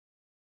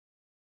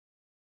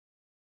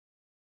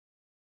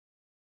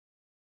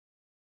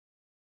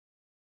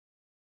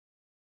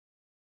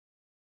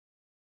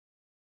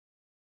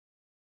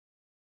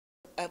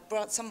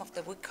brought some of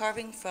the wood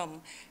carving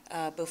from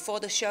before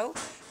the show,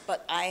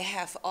 but I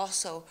have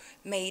also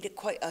made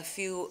quite a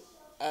few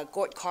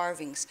gourd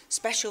carvings,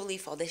 especially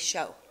for this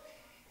show.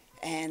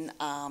 And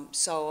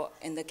so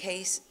in the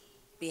case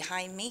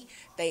behind me,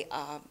 they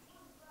are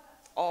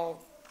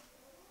all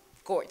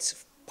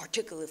gourds,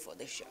 particularly for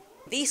this show.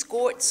 These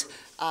gourds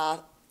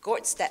are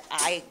gourds that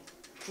I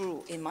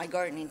grew in my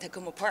garden in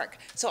Takoma Park.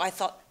 So I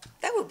thought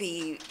that would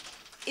be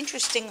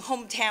interesting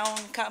hometown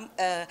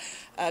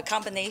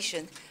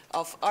combination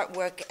of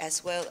artwork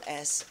as well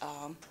as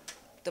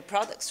the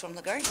products from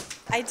the garden.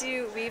 I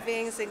do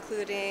weavings,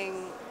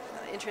 including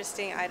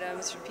interesting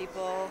items for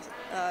people,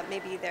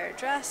 maybe their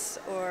dress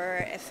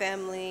or a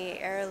family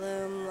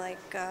heirloom.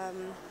 Like I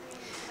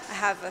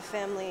have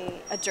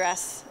a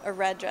dress, a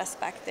red dress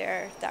back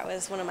there. That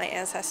was one of my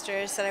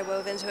ancestors that I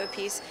wove into a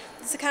piece.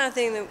 It's the kind of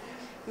thing that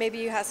maybe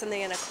you have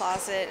something in a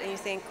closet and you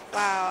think,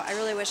 wow, I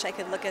really wish I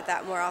could look at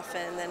that more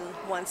often than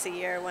once a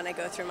year when I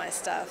go through my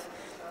stuff.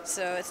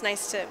 So it's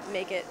nice to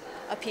make it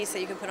a piece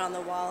that you can put on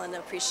the wall and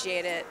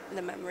appreciate it,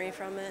 the memory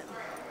from it.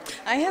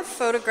 I have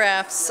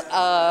photographs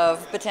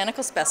of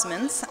botanical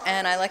specimens,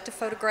 and I like to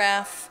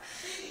photograph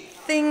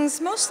things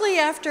mostly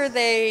after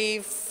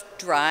they've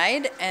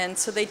dried, and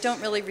so they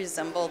don't really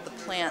resemble the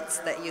plants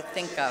that you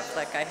think of.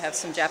 Like I have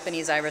some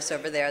Japanese iris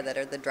over there that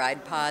are the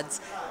dried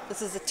pods.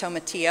 This is a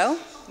tomatillo,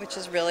 which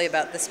is really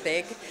about this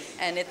big,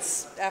 and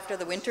it's after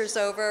the winter's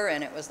over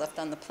and it was left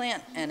on the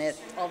plant, and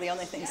all the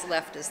only things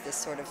left is this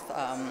sort of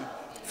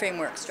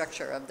framework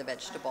structure of the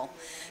vegetable.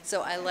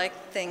 So I like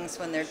things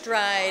when they're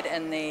dried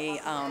and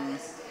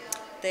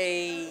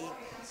it's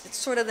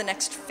sort of the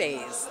next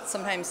phase.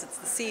 Sometimes it's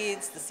the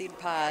seeds, the seed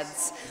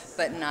pods,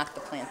 but not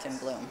the plant in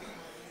bloom.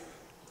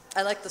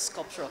 I like the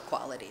sculptural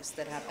qualities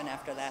that happen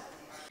after that.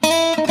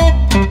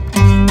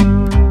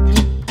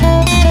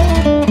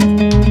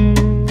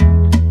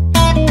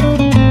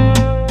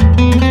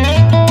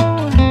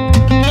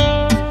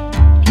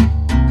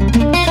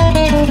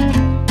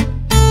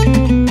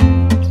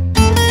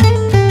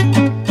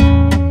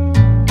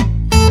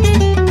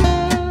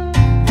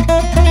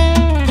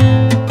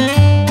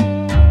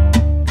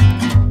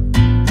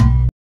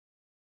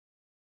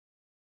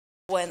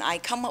 When I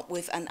come up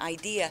with an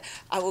idea,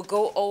 I will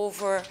go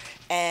over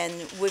and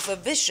with a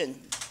vision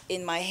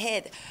in my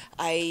head,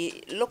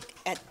 I look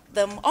at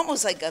them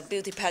almost like a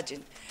beauty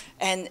pageant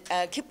and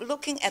keep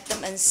looking at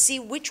them and see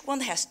which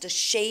one has the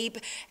shape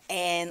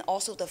and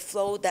also the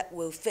flow that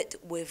will fit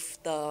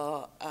with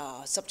the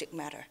subject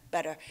matter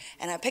better.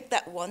 And I pick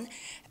that one,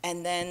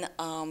 and then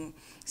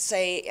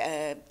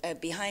say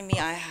behind me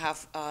I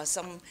have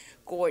some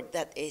gourd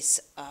that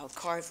is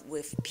carved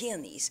with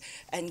peonies,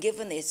 and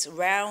given its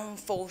round,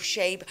 full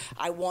shape,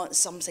 I want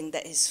something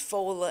that is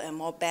fuller and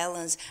more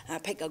balanced, and I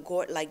pick a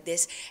gourd like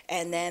this,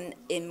 and then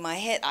in my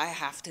head I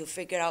have to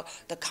figure out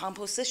the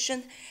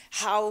composition,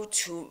 how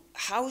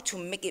to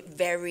make it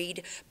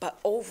varied, but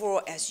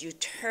overall as you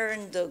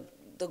turn the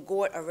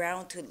gourd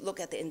around to look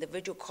at the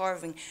individual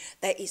carving,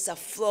 there is a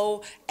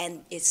flow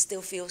and it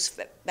still feels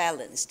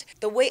balanced.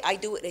 The way I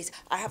do it is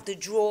I have to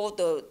draw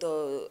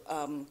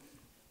the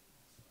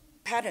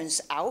patterns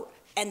out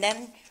and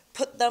then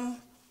put them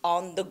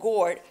on the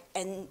gourd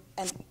and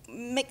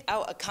make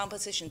out a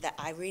composition that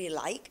I really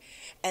like,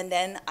 and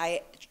then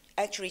I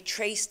actually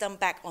trace them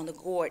back on the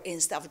gourd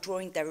instead of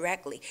drawing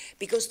directly,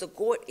 because the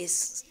gourd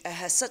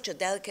has such a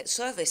delicate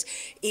surface.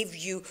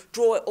 If you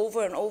draw it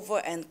over and over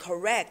and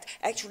correct,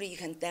 actually you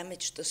can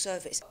damage the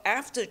surface.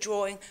 After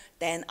drawing,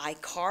 then I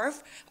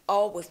carve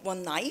all with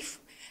one knife.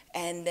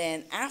 And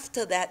then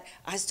after that,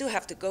 I still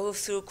have to go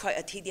through quite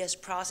a tedious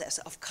process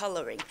of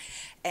coloring.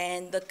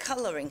 And the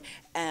coloring,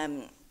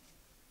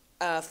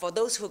 for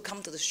those who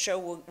come to the show,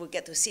 will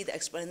get to see the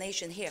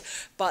explanation here.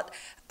 But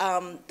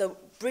the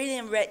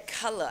brilliant red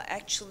color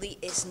actually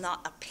is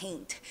not a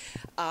paint.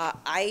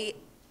 I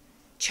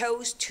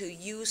chose to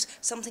use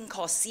something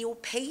called seal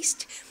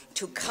paste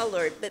to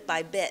color it bit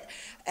by bit.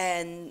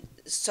 And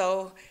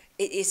so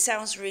it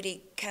sounds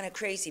really kind of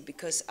crazy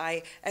because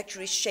I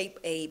actually shape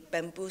a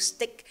bamboo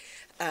stick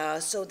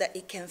so that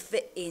it can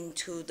fit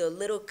into the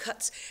little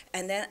cuts,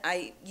 and then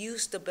I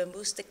use the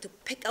bamboo stick to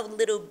pick out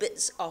little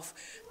bits of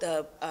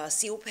the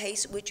seal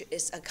paste, which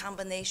is a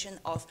combination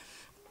of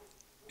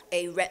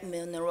a red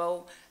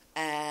mineral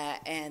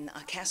and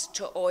a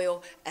castor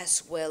oil,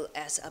 as well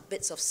as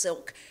bits of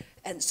silk.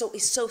 And so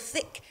it's so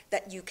thick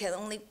that you can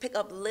only pick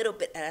up a little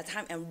bit at a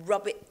time and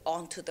rub it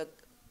onto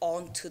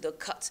the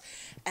cuts.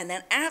 And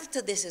then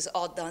after this is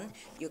all done,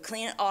 you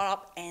clean it all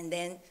up and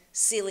then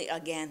seal it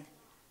again.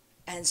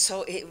 And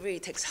so it really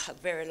takes a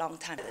very long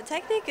time. The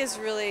technique is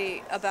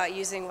really about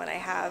using what I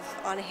have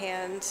on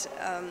hand.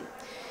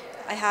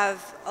 I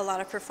have a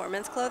lot of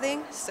performance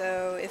clothing,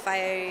 so if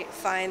I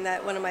find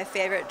that one of my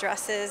favorite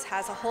dresses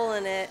has a hole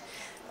in it,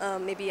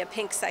 maybe a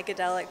pink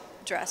psychedelic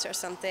dress or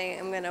something,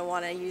 I'm going to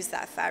want to use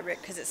that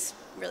fabric because it's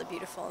really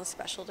beautiful and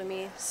special to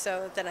me.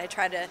 So then I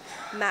try to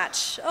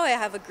match, oh, I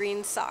have a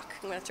green sock,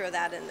 I'm going to throw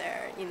that in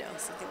there, you know,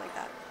 something like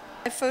that.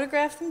 I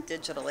photograph them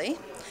digitally,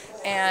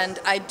 And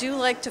I do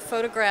like to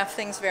photograph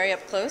things very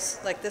up close,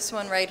 like this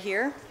one right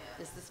here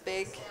is this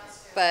big,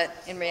 but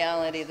in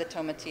reality the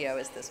tomatillo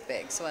is this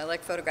big. So I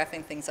like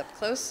photographing things up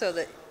close so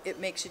that it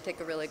makes you take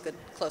a really good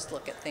close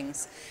look at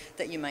things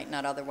that you might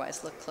not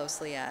otherwise look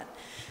closely at.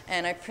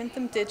 And I print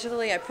them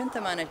digitally. I print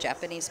them on a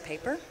Japanese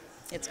paper.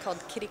 It's called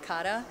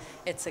kirikata.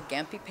 It's a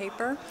Gampi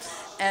paper.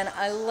 And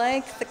I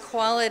like the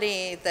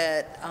quality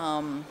that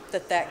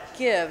that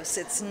gives.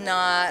 It's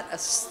not a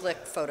slick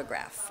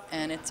photograph.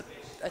 And it's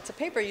a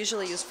paper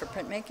usually used for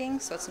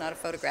printmaking, so it's not a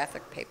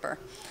photographic paper.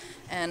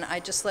 And I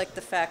just like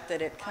the fact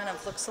that it kind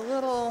of looks a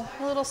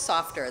little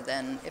softer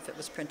than if it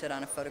was printed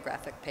on a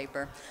photographic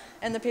paper.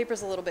 And the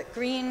paper's a little bit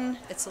green,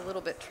 it's a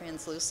little bit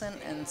translucent,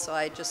 and so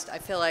I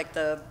feel like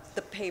the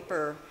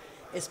paper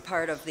is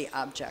part of the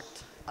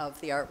object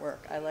of the artwork.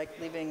 I like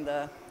leaving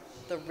the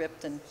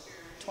ripped and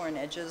torn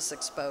edges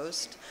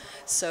exposed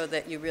so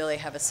that you really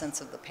have a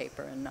sense of the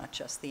paper and not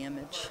just the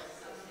image.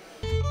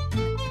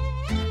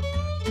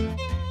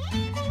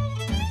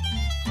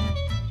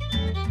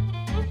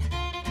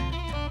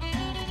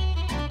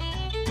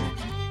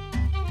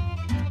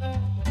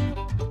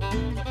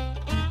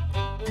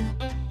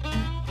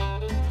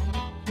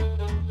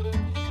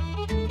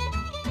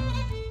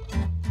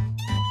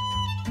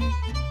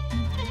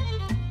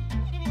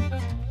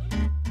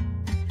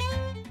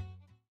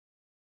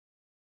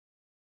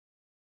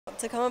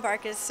 Takoma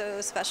bark is so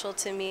special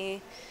to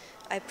me.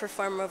 I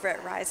perform over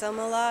at Rhizome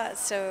a lot,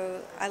 so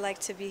I like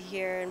to be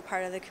here and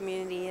part of the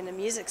community in a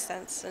music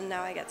sense, and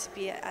now I get to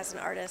be as an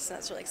artist, and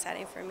that's really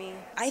exciting for me.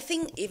 I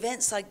think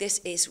events like this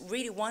is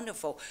really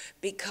wonderful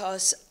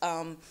because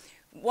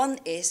one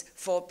is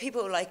for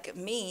people like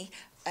me,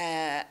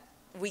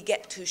 we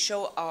get to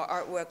show our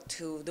artwork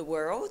to the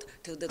world,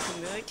 to the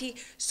community,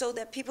 so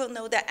that people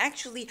know that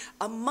actually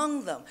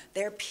among them,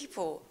 there are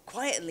people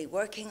quietly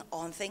working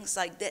on things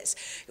like this.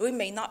 We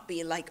may not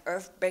be like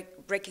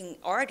earth-breaking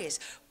artists,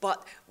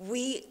 but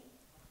we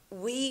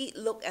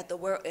look at the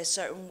world a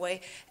certain way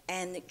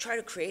and try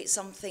to create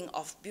something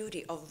of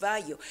beauty, of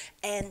value.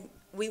 And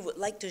we would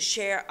like to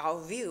share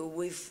our view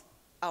with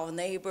our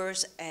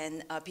neighbors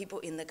and people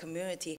in the community